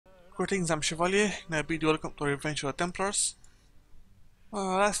Greetings, I'm Chevalier, and I bid you welcome to Revenge of the Templars.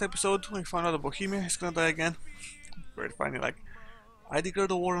 Last episode, we found out that Bohemia is gonna die again. Very funny, like, I declared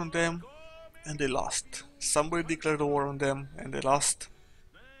a war on them, and they lost. Somebody declared a war on them, and they lost.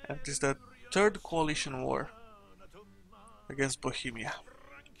 And it is the third coalition war against Bohemia.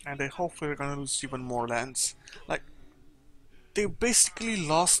 And they hopefully are gonna lose even more lands. Like, they basically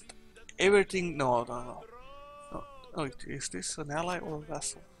lost everything. No. Oh, is this an ally or a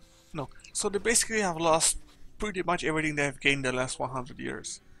vassal? No. So they basically have lost pretty much everything they have gained the last 100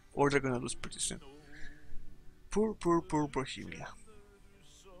 years. Or they're gonna lose pretty soon. Poor Bohemia.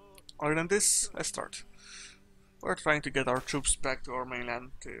 Other than this, let's start. We're trying to get our troops back to our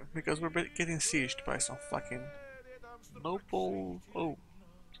mainland too, because we're getting sieged by some fucking noble... Oh,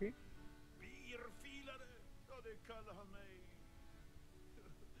 okay.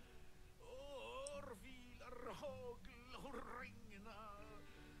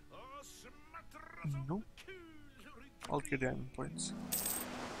 No. I'll get them points.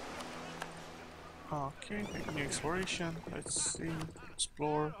 Okay, make new exploration. Let's see.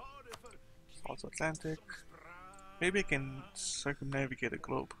 Explore. South Atlantic. Maybe I can circumnavigate a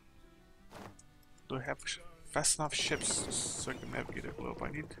globe. Do I have fast enough ships to circumnavigate a globe?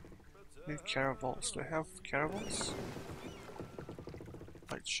 I need caravels. Do I have caravels?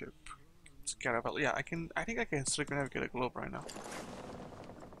 Light ship. It's a caravel. Yeah, I think I can circumnavigate a globe right now.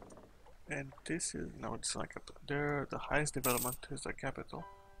 And this is no, it's like there. The highest development is the capital,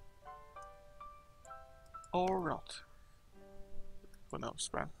 or not? Who knows,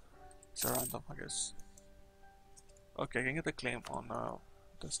 man? It's a random, I guess. Okay, I can get a claim on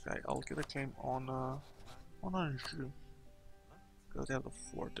this guy. I'll get a claim on Anjou, because they have the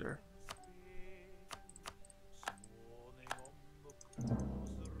fort there.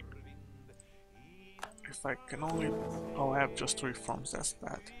 If I can only, oh, I have just 3 farms. That's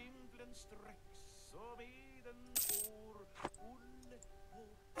bad.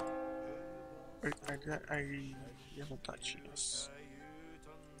 I am a duchy, yes.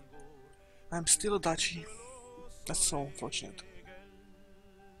 I'm still a duchy. That's so unfortunate.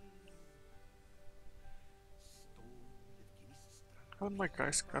 Haven't my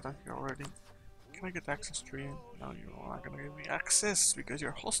guys gotten here already? Can I get access to you? No, you're not gonna give me access because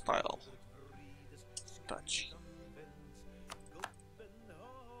you're hostile. Duchy.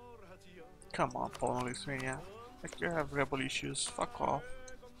 Come on, Poland, Lithuania. Like you have rebel issues. Fuck off.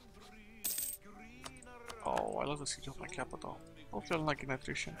 Oh, I love the siege of my capital. Hopefully I'm not getting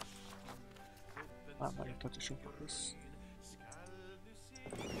attrition. I'm not getting attrition for this.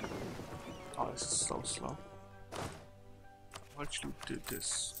 Oh, this is so slow. I'll actually do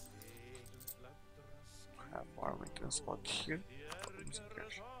this. Have our maintenance spot here.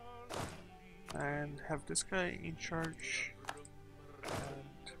 And have this guy in charge.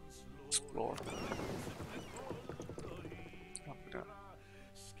 And explore.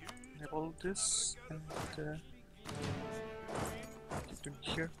 Enable this and keep them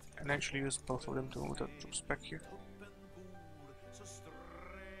here, and actually use both of them to move the troops back here.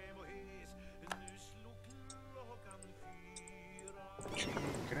 Actually,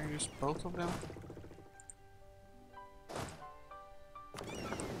 can I use both of them?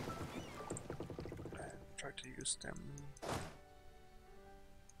 And try to use them.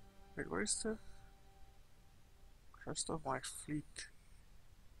 Wait, where is the rest of my fleet?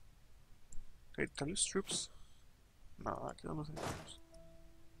 Wait, did I lose troops? No, I didn't lose any troops.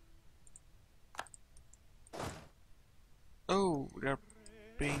 Oh, they're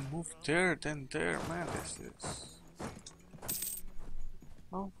being moved there, then there. Man, this is...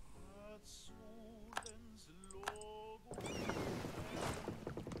 Oh.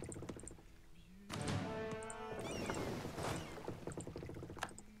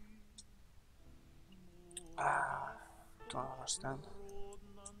 Don't understand.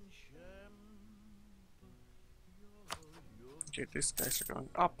 Okay, these guys are going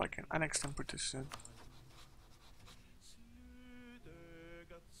up. I can annex them pretty soon.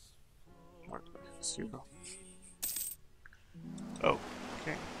 Where does you go? Oh,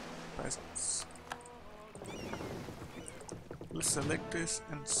 okay. Peasants. Let's select this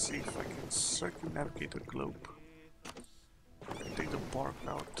and see if I can circumnavigate the globe. Take the bark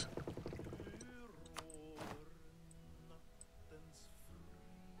out.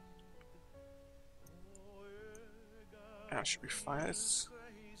 That should be fine. Let's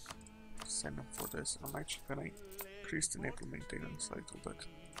send them for this. I'm actually gonna increase the naval maintenance a little bit.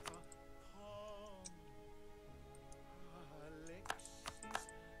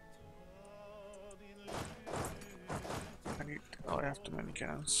 I have too many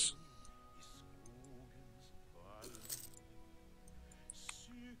cannons.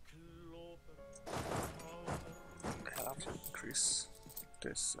 increase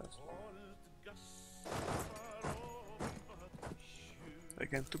this as well.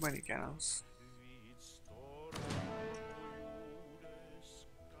 Again, too many cannons.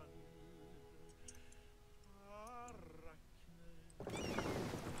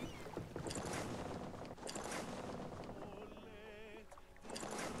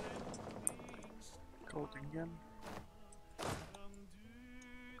 Coding again.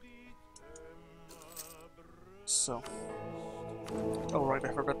 So, oh right,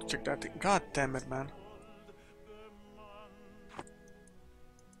 I forgot to check that thing. God damn it, man.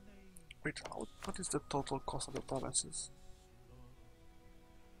 Wait, what is the total cost of the provinces?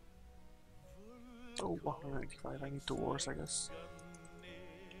 Oh, 195. I need 2 wars, I guess.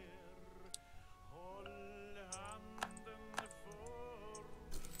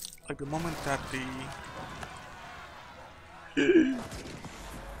 Like the moment that the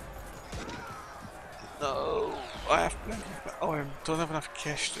no, I have plenty. Oh, I don't have enough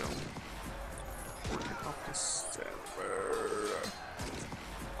cash though. Working up December.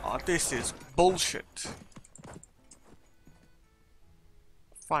 Oh, this is bullshit.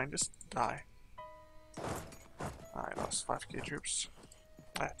 Fine, just die. I lost 5k troops.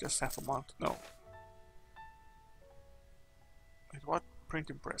 I just half a month. No. Wait, what?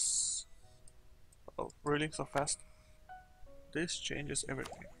 Printing press. Oh, really? So fast? This changes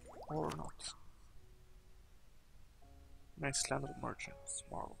everything. Or not. Nice land of merchants.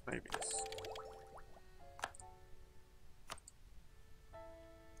 Moral navies.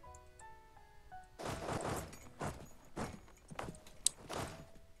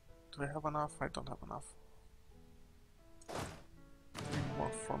 Do I have enough? I don't have enough. I need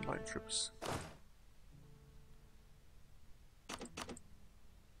more frontline troops.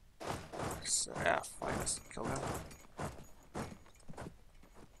 So, yeah, fine, let's kill them.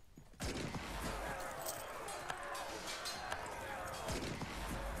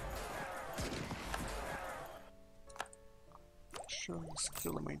 Sure, let's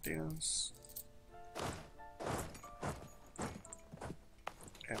kill the maintenance.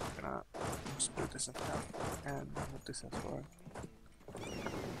 And I'm gonna split this in half and move this as well.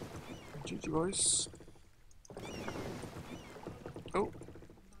 GG boys. Oh!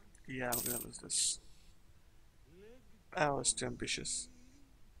 Yeah, I'm gonna lose this. I was too ambitious.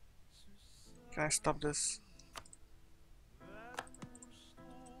 Can I stop this?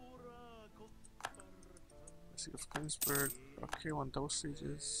 Siege of Königsberg. Okay, one those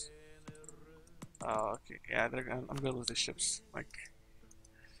sieges. Okay, yeah, I'm gonna lose the ships. Like,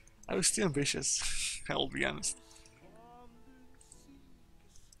 I was too ambitious. I'll be honest.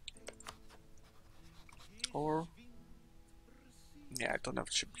 Or yeah, I don't have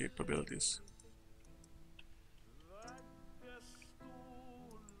ship capabilities.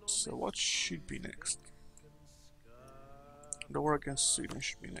 So what should be next? The war against Sweden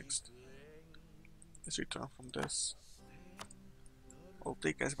should be next. Let's return from this. I'll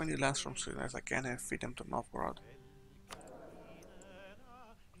take as many lands from Sweden as I can and feed them to Novgorod.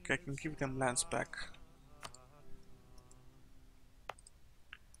 Okay, I can give them lands back.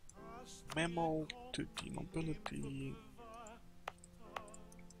 Memo to the nobility.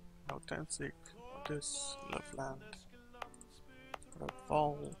 Authentic. This. Loveland.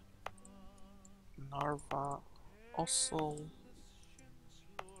 Reval. Narva. Oslo.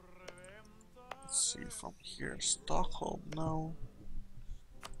 Let's see from here. Stockholm, no.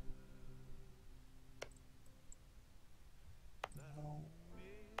 No.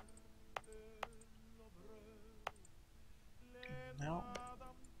 No.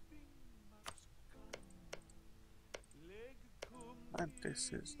 And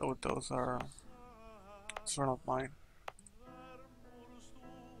this is, oh, those are not mine.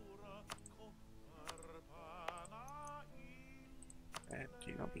 And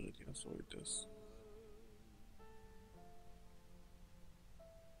the nobility, that's what it is.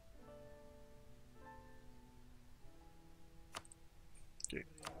 Okay,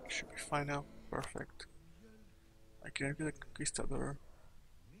 should be fine now. Perfect. I can get a conquistador.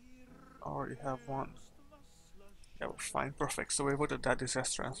 I already have one. Yeah, we're fine. Perfect. So we avoided that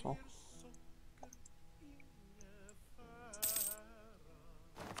disaster as well.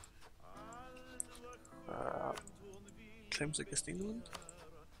 Claims against England.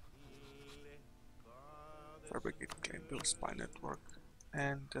 Fabricate claim, build spy network,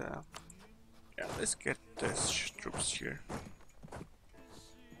 and yeah, let's get these troops here.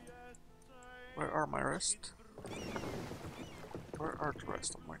 Where are my rest? Where are the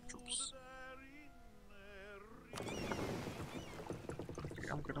rest of my troops? Okay,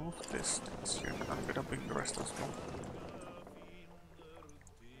 I'm gonna move this things here. I'm gonna bring the rest as well.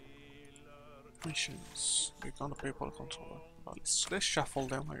 Missions. Become the papal controller. Well, let's shuffle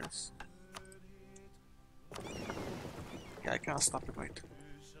them, I guess. Yeah, I can't stop it, wait.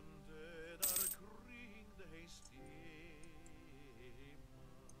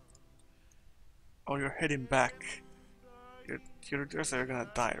 Oh, you're heading back. You're just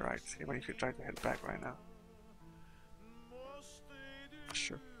gonna die, right? Even if you try to head back right now.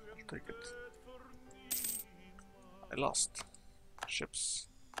 Sure, I'll take it. I lost. Ships.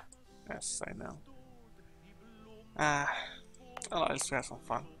 Yes, I know. Well, I'll still have some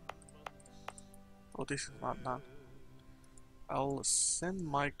fun. Oh, this is not done. I'll send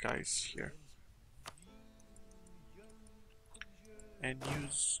my guys here. And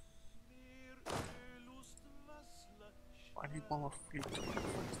use... I need one more fleet to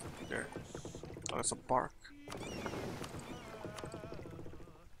there. Oh, that's a bark.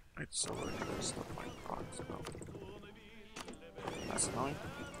 It's over there, stuff my barks now. That's annoying.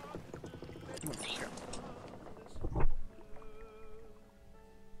 Move here.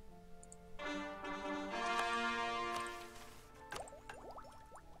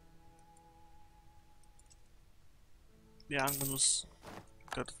 Yeah, I'm gonna lose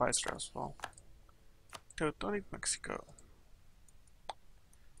the advisor as well. Teutonic Mexico.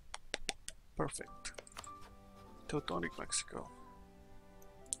 Perfect. Teutonic Mexico.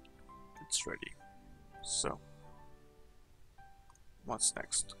 It's ready. So, what's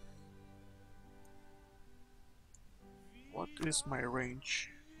next? What is my range?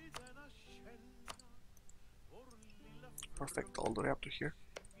 Perfect, all the way up to here.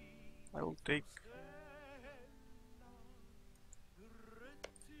 I will take...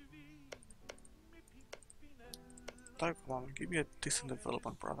 Type 1, give me a decent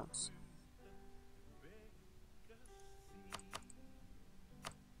development province.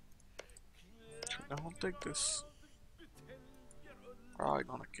 Sure, then I'll take this. Right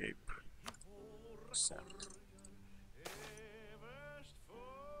on a cape. Send.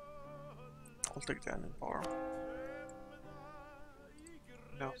 I'll take that in power.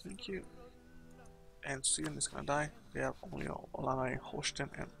 No, thank you. And Sweden is gonna die. They have only Olana, Holstein,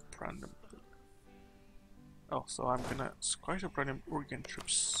 and Brandenburg. Oh, so I'm gonna squash the Brandenburgian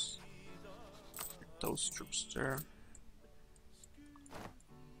troops. Get those troops there.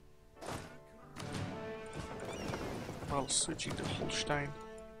 While switching to Holstein.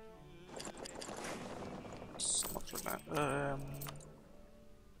 It's not so bad.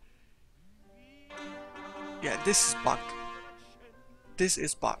 Yeah, this is bugged. This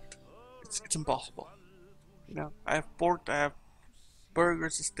is bugged. It's impossible. You know, I have port, I have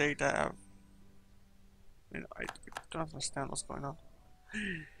Burgers Estate, I have... You know, I don't understand what's going on.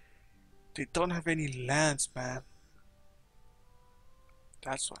 They don't have any lands, man.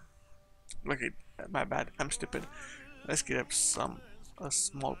 That's why. Okay, my bad, I'm stupid. Let's get up a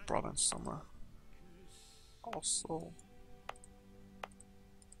small province somewhere. Also,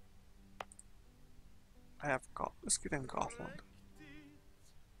 I have let's get in Gotland.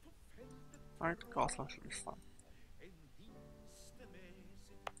 Alright, Gotland should be fun.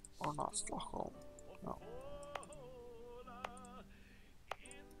 Or not, Stockholm. No.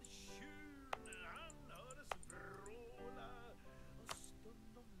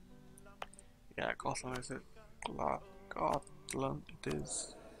 Yeah, Gotland is it. Gotland it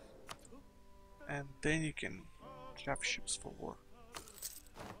is. And then you can have ships for war.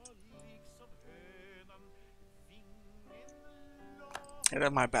 Yeah,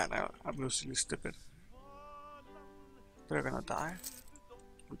 that's my bad now. I'm really stupid. They're gonna die.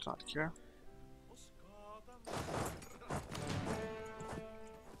 We do not care.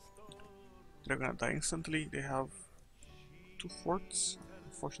 They're gonna die instantly. They have 2 forts,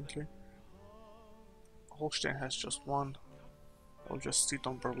 unfortunately. Holstein has just 1. I'll just sit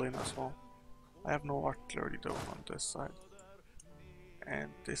on Berlin as well. I have no artillery though on this side.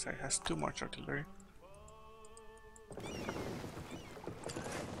 And this side has too much artillery.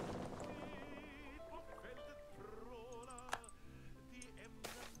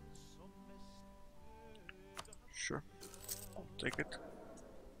 Sure, I'll take it.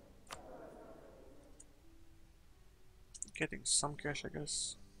 Getting some cash, I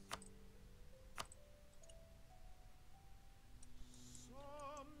guess.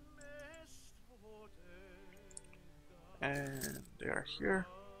 And they are here.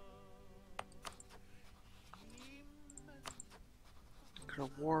 Declare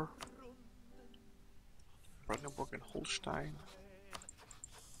war. Brandenburg and Holstein.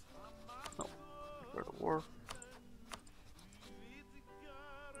 No, declare the war.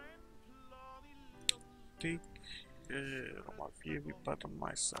 Take Romavievi, but on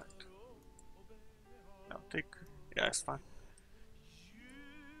my side. No, take. Yeah, it's fine.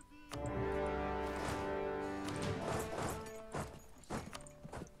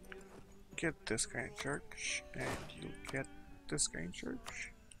 get this guy in church, and you get this guy in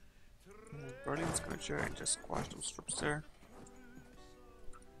church. And Berlin's gonna try and just squash those troops there.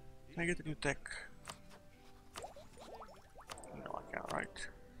 Can I get a new tech? No, I can't, right?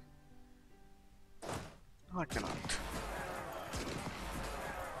 No, I cannot.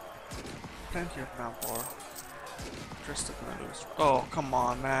 Plenty of manpower. Just gonna lose. Oh, come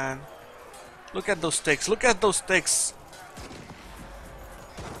on, man. Look at those stakes. Look at those stakes.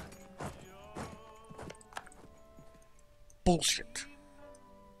 Bullshit.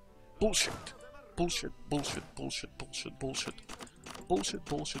 Bullshit. Bullshit. Bullshit. Bullshit. Bullshit. Bullshit. Bullshit.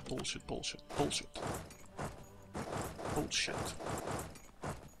 Bullshit. Bullshit. Bullshit. Bullshit. Bullshit.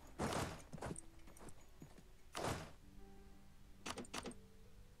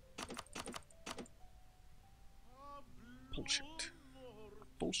 Bullshit.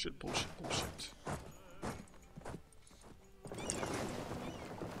 Bullshit, bullshit, bullshit.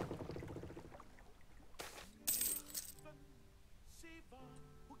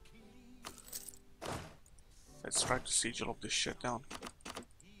 Let's try to siege all of this shit down.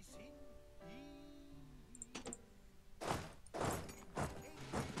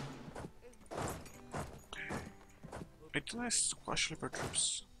 It's nice to squash Liberal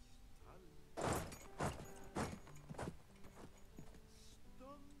troops.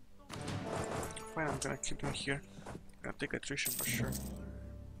 Fine, I'm gonna keep them here. I'm gonna take attrition for sure.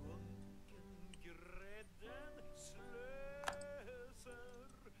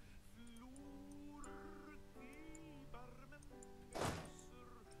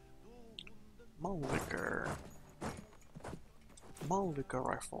 Malvica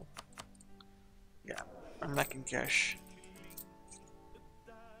rifle. Yeah, I'm lacking cash.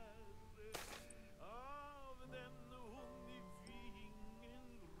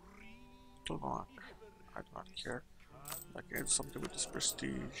 I do not care. I can get something with this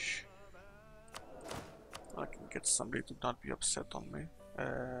prestige. I can get somebody to not be upset on me.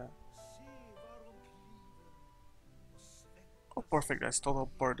 Oh, perfect! I stole a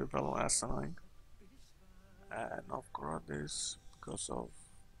bird development asinine. Novgorod is because of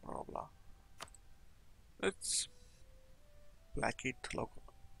blah blah. Let's placate local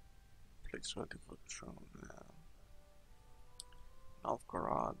place relative for throne.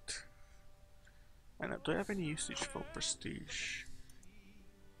 Novgorod. And do I have any usage for prestige?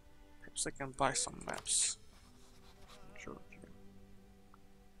 Perhaps I can buy some maps. Sure.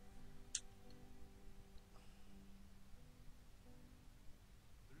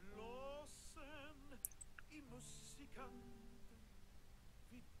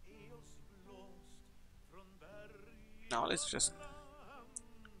 Now let's just...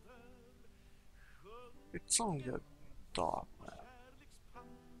 It's only a dog, man.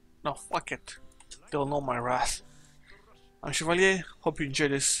 No, fuck it. They'll know my wrath. I'm Chevalier, hope you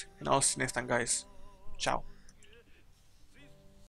enjoyed this, and I'll see you next time, guys. Ciao.